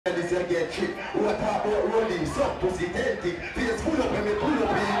This you get trick. What about rolling? Some pussy tenting. Face full up when me pull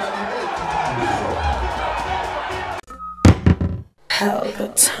up in an event.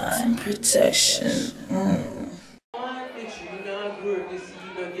 Popcaan protection.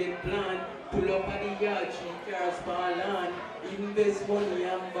 Pull up at the yard, 3 cars for land. Invest money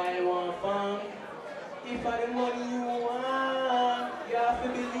and buy one farm. If I the money you want, you have to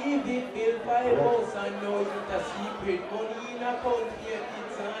believe it. Build 5 house and know it's a secret. Money in account here,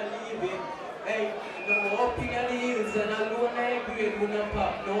 it's not leaving. Hey, no up in the hills and alone I grade when I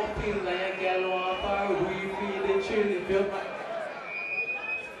pop no pills and a girl want forward. We feel the chill if you're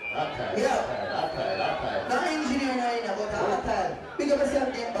Okay. Not engineer right now, but I'm not. Big up yourself,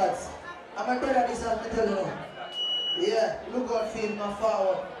 name buds. I'm a brother this has me tell you now. Yeah, look out for my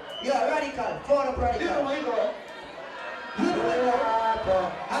forward. Yeah, radical, forward up radical. You know where you go? You know where you go?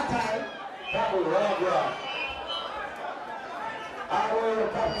 Hot Taboo, right. I will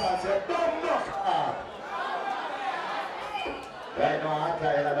Popcaan say, don't knock up. Right now, hot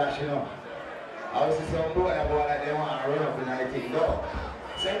time, that's you know. I was see some boy like they want to run up the 19 door.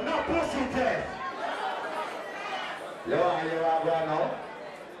 Say, no pussy test. You want to go now?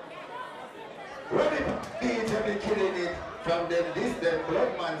 When it be killing it, from them this, them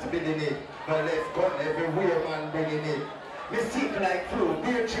blood man's building it. But left gun everywhere man bringing it. Me sick like flu,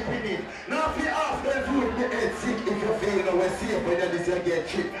 beer chipping it. Now if you ask them food, me head sick. If you feel no way safe, when this you get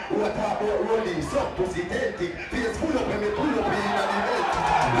trick. What about rolling, some pussy tenting. Face full up when me pull up in an event.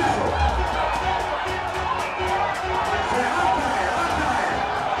 Say hot time.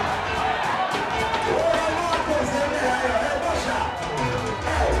 Oh, I want to say there, hey, Basha.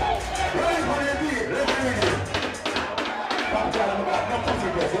 Hey, ready for the beat, let's read it. Popcaan, I'm about no pussy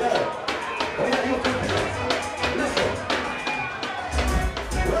test, yeah. Oh yeah, you can do it. Listen.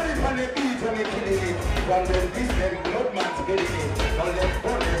 Ready for the beat when we killing it. From them this, them blood man's getting it. From them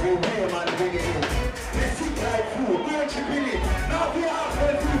gun everywhere man bringing it. They sick like food, we're chipping it. Now we are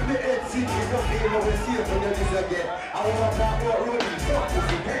after food, the head sick. If you feel no way safe when you this again. I want to talk about rolling, some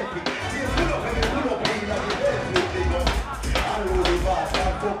pussy tenting. See, pull up when you pull up in the event with the gun. I roll the fast,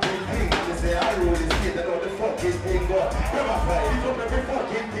 I'm fucking thing. They say I roll the skate, I know the fucking thing go. Never fly, you come every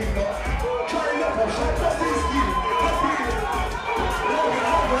fucking thing go. Try enough of shot, what's this skin? What's this?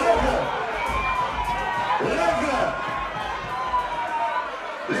 Level.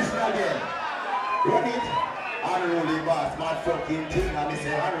 Listen again. Run it. Unruly boss, mad fucking thing. And they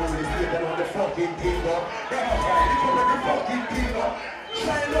say unruly skate, I know the fucking thing go. Never fly, you come every fucking thing go.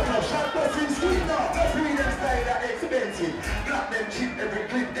 Try enough of shot, what's this skin? No, the freedom style are expensive. Drop them cheap, every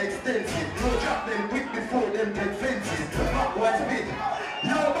clip extensive. No drop them quick before them take fences. Back one's bit.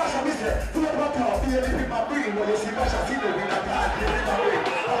 Yo, Basha, me say, full of a car, be a little bit my brain. When you see Basha, see them in a car, be a little bit.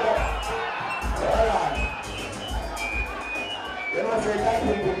 Alright. You know, say, that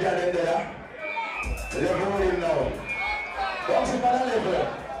thing put down in there. Level him now. Don't see my level.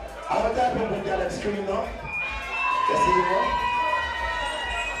 I'm a type of put down and scream now. You see him now?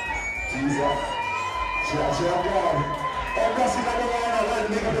 Jesus. God. I'm crossing the line, I like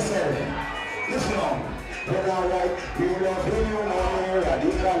to make up the cell. Listen on. But alright, we love him, you know,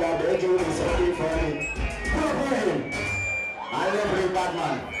 radical, I beg you, do something for me. Put up for him. I love you,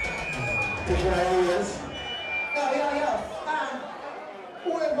 Batman. Take your ears. Yeah.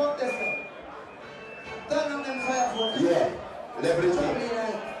 Who have got this now? Turn on them fire for Yeah. Level it Tell up. me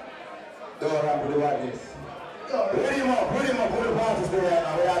like. Don't run with the whiteness. Yo, Put him up, put the parties there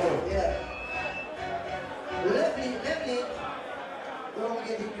now, where I go. yeah. Level it. Don't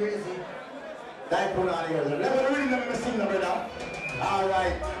get it crazy. That put on here. Level the rhythm, let me sing the brother.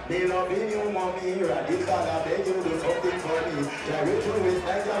 Alright, me loving you, mommy. Radical, I beg you, do something for me. Yeah, you two ways,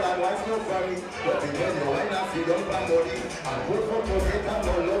 like y'all, and what's not for me. But because you why not see them from body. And put for to get and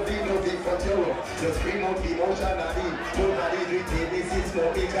no loving for you. Just scream out emotionally. Totally dreaming, this is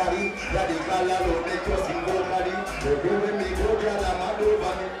smoking. Radical, I don't make you sing vocally. Everywhere me go, girl, I'm mad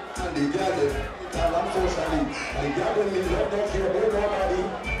over me. And the girl, I'm socially. The girl, me love, don't care about nobody.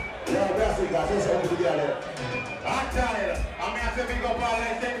 Yeah, that's it, guys. Let's all together. Hot time. I'm going to pick up all the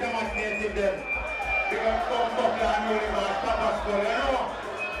same much native them. Pick up Popcaan Call, Popcaan Call, you know?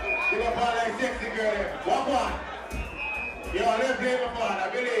 Pick up all the sexy girl. Walk on. Yo, let's play for fun, I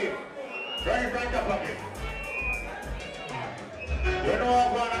believe. Right in front of it. You know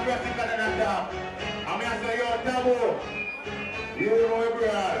what, I'm going to pick up the top. I'm going to say, yo, Taboo. You know it,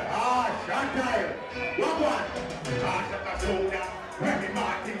 bro. Shot time. Walk on. Shut the soda. Very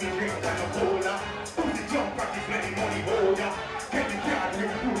Martin, me drink and a cola. Who's the jump practice, let the money hold ya. Get the card, let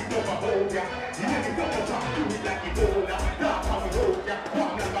me do it over hold ya. You let me go for talk, do it like Ebola. Dark how we hold ya,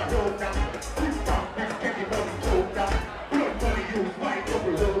 walk like a road ya. Quick stop, get the money choke ya. Blood money use, white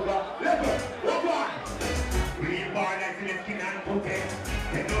double road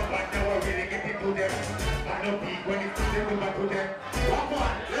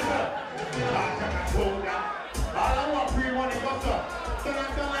So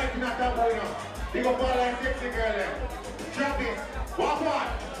that's the life in a taboo now. Big up all like sexy girl there. Drop it. Walk on.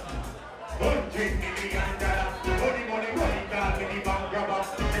 $100 million. Money, money, money, call me the bank grabber.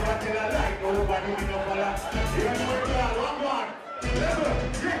 Never tell a lie, nobody will not follow. You know what you are, walk on. Level,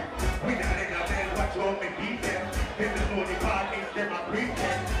 yeah. We not let a man watch how me beat them. Them the know the parties, them a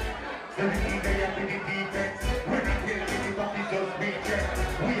pretend. So we need to have the defense. We're not telling you the coffee just weekend.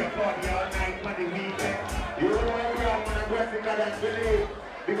 We a party all night for the weekend. You know what we are, man, aggressive, God, and believe.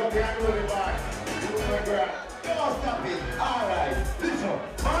 Because we are really bad. You know what we are. Don't stop it. Alright. Listen.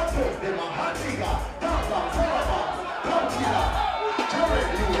 Marcus, them a hot nigga. Popcaan, Pelpa, Come Killer. Jared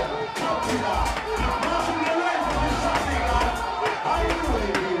Leah, Come Killer. Martin the right of the shot nigga. I really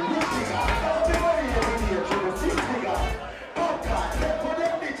feel rich nigga. Don't be worried every day to the six nigga. Popcaan, get for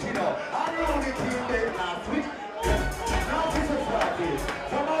them bitch, you know. I know the team they now switch. Now this is started.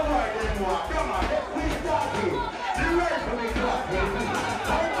 Some of our them walk. Come on, let's start it. The right for the clock, baby.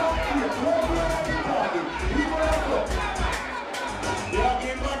 I come here, where we are the target. You wanna go? You are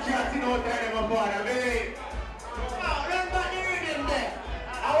getting much chatting out there, my father, baby. Remember the rhythm there.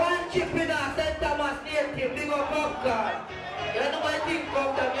 I want chip in a St. Thomas native, big up Popcaan. You know what I think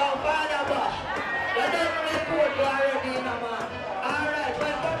of them, your father bash. You don't report you already, no man. Alright,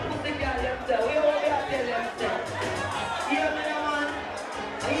 when God pussy girl them say, we won't be a tell them say. Hear me no man?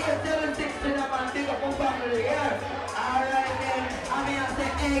 I hear 760 no man, big up my family, yeah. Alright then, I'm here say,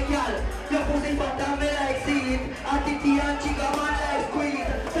 hey girl, your pussy fat and me like see it. AT and chica man like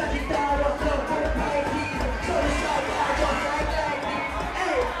squeeze. Sagittarius love for Pisces. So the shot are just like lightning.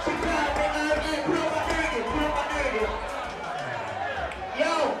 Hey, she call me proper nerdy.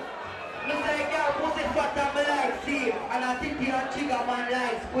 Yo, me say girl pussy fat and me like see it. And AT and chica man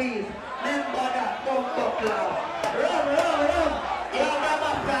like squeeze. Remember that, Popcaan. Rum. Yo,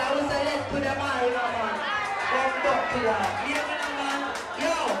 grandma fry, we say let's put them all in a man. Popcaan. Hear me now man?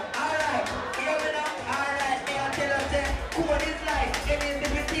 Yo, alright. Hear me now? Alright, me I tell her say, code is life.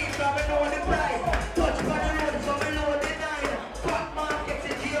 NACPT from me know the price. Touch for the road, so me know the nine. Fat market,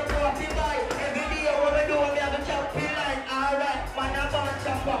 the geography buy. Every day when we do, we have a chopping line. Alright, man a band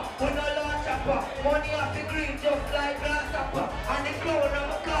chopper, we no law chopper. Money off the green just like grasshopper. And the clown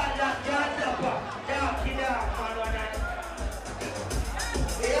of a car that grasshopper. Darky dark, man, one night.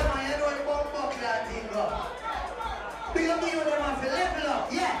 Yeah man, you know the Popcaan thing go. Big up you them have to level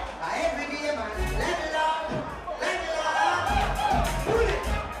up, yeah. Every day man, level up. Pull it.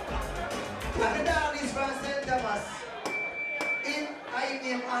 And the dog is from St. Thomas. In I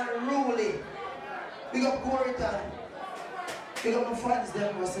name Unruly. Big up Corriton. Big up my fans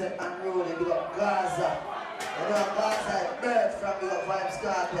them who say Unruly. Big up Gaza. You know Gaza, bird from Big up Vibes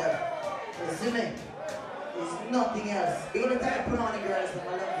Cartel. You see me? It's nothing else. Big up the type of on the girls and I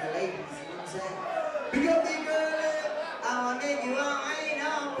love the ladies, you know what I'm saying? Big up the girl, I wanna make you wine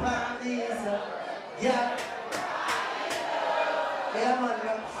up on this. Yeah. Yeah man, I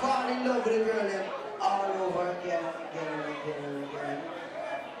fall in love with the girl them all over again.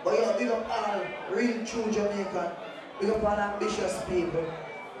 But yo, big up all real true Jamaican. Big up all ambitious people.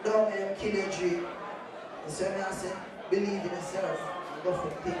 Don't make them kill your dream. You see what I say? Believe in yourself. Go for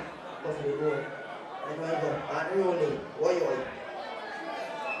the thing. Go for the goal. And I go. Unruly. Oi.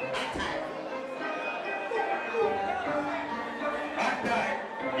 At time,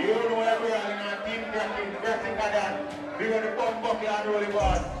 you know where we are in our team practicing that. We got the Popcaan really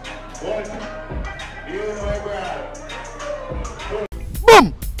bad. What? You know where we are. Boom!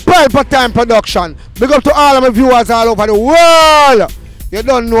 Pelpa Time Production. Big up to all of my viewers all over the world. You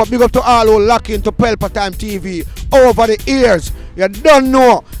don't know. Big up to all who lock into Pelpa Time TV over the years. You don't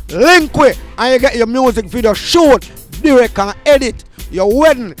know. Link with and you get your music video shoot, direct and edit. Your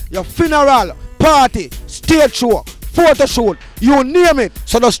wedding, your funeral, party, stage show, photo shoot, you name it.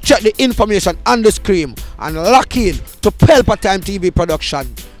 So just check the information on the screen and lock in to Pelpa Time TV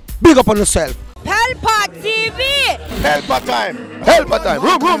Production. Big up on yourself. Pelpa TV! Pelpa Time! Pelpa Time!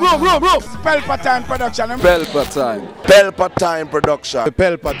 Room! Pelpa Time Production. Pelpa Time. Pelpa Time Production.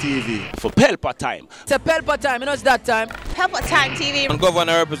 Pelpa TV. For Pelpa Time. It's a Pelpa Time, you know it's that time. Pelpa Time TV. I'm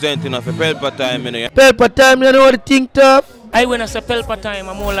governor representing of Pelpa Time, you know. Pelpa Time, you know what the thing tough? I when I say Pelpa Time,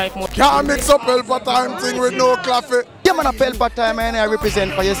 I'm more like more. Can't mix up Pelpa Time thing with no coffee. Yeah man, a Pelpa Time and I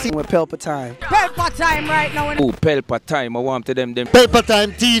represent for you see with Pelpa Time. Pelpa Time right now. Oh, Pelpa Time, I want to them. Pelpa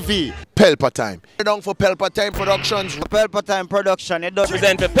Time TV. Pelpa Time. You're down for Pelpa Time Productions. Pelpa Time Production. You don't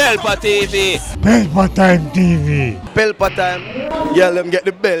Present for Pelpa TV. Pelpa Time TV. Pelpa Time. Yeah, let them get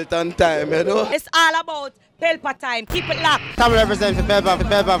the belt on time, you know. It's all about Pelpa Time. Keep it locked. Come represent for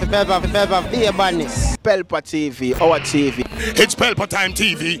Pelpa, be a badness. Pelpa TV, our TV. It's Pelpa Time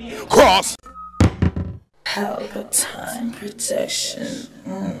TV. Cross. Pelpa time protection.